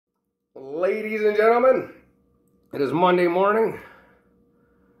Ladies and gentlemen, it is Monday morning,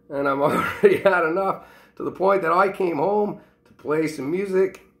 and I'm already had enough to the point that I came home to play some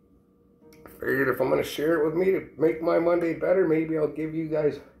music. I figured if I'm going to share it with me to make my Monday better, maybe I'll give you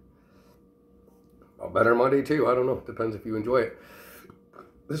guys a better Monday too. I don't know. Depends if you enjoy it.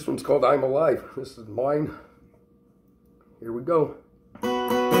 This one's called I'm Alive. This is mine. Here we go.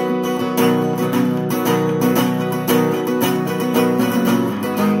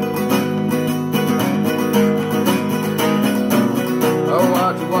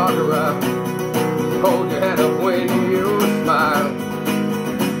 Walk around, hold your head up when you smile.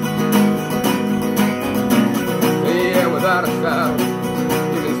 Yeah, without a sound,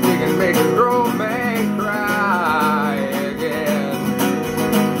 you can speak and make a grown man cry again.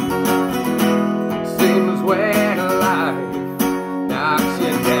 Seems when life knocks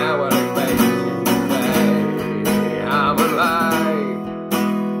you down, well, it makes you say, I'm alive,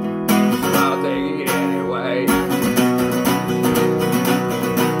 so I'll take it anyway.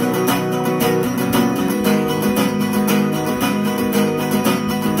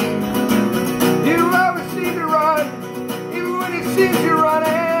 Seems you're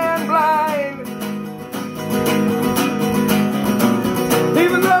running blind.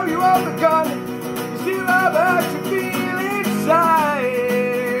 Even though you hold the gun, you still have what you feel inside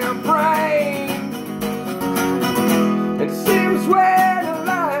your brain. It seems when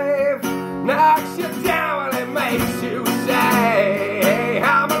life knocks you down and it makes you say,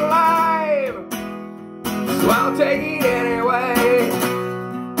 I'm alive, so I'll take it anyway.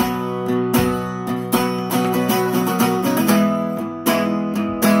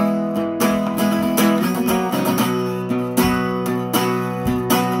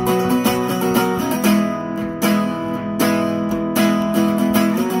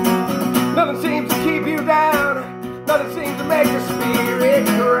 Nothing seems to keep you down. Nothing seems to make your spirit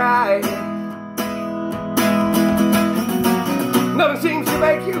cry. Nothing seems to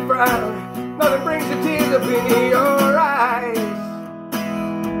make you frown. Nothing brings the tears up in your eyes.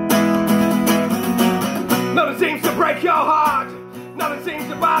 Nothing seems to break your heart. Nothing seems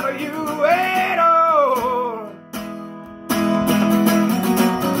to bother you at all.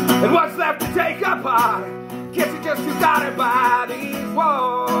 And what's left to take apart? Guess you're just too guided by these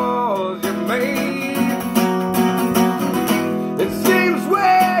walls you made. It seems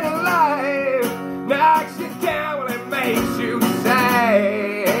when life knocks you down, well, it makes you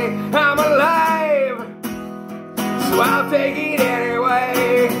say, I'm alive, so I'll take it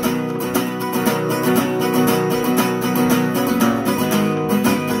anyway.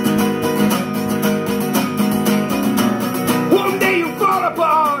 One day you fall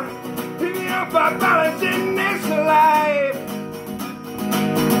apart, picking up our balance in this life.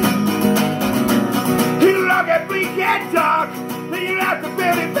 You look at bleak and dark, then you have to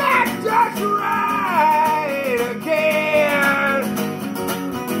build it back just right again.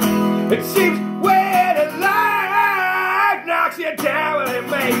 It seems when a life knocks you down, and it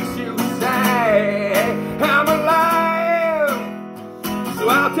makes you say, I'm alive, so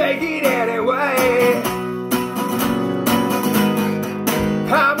I'll take it anyway.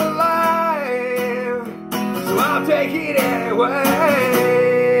 I'm alive, so I'll take it anyway.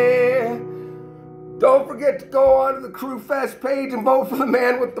 Don't forget to go on to the Crew Fest page and vote for the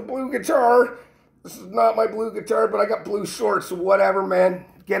man with the blue guitar. This is not my blue guitar, but I got blue shorts, so whatever, man.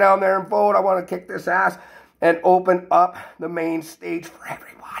 Get on there and vote. I want to kick this ass and open up the main stage for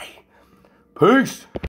everybody. Peace.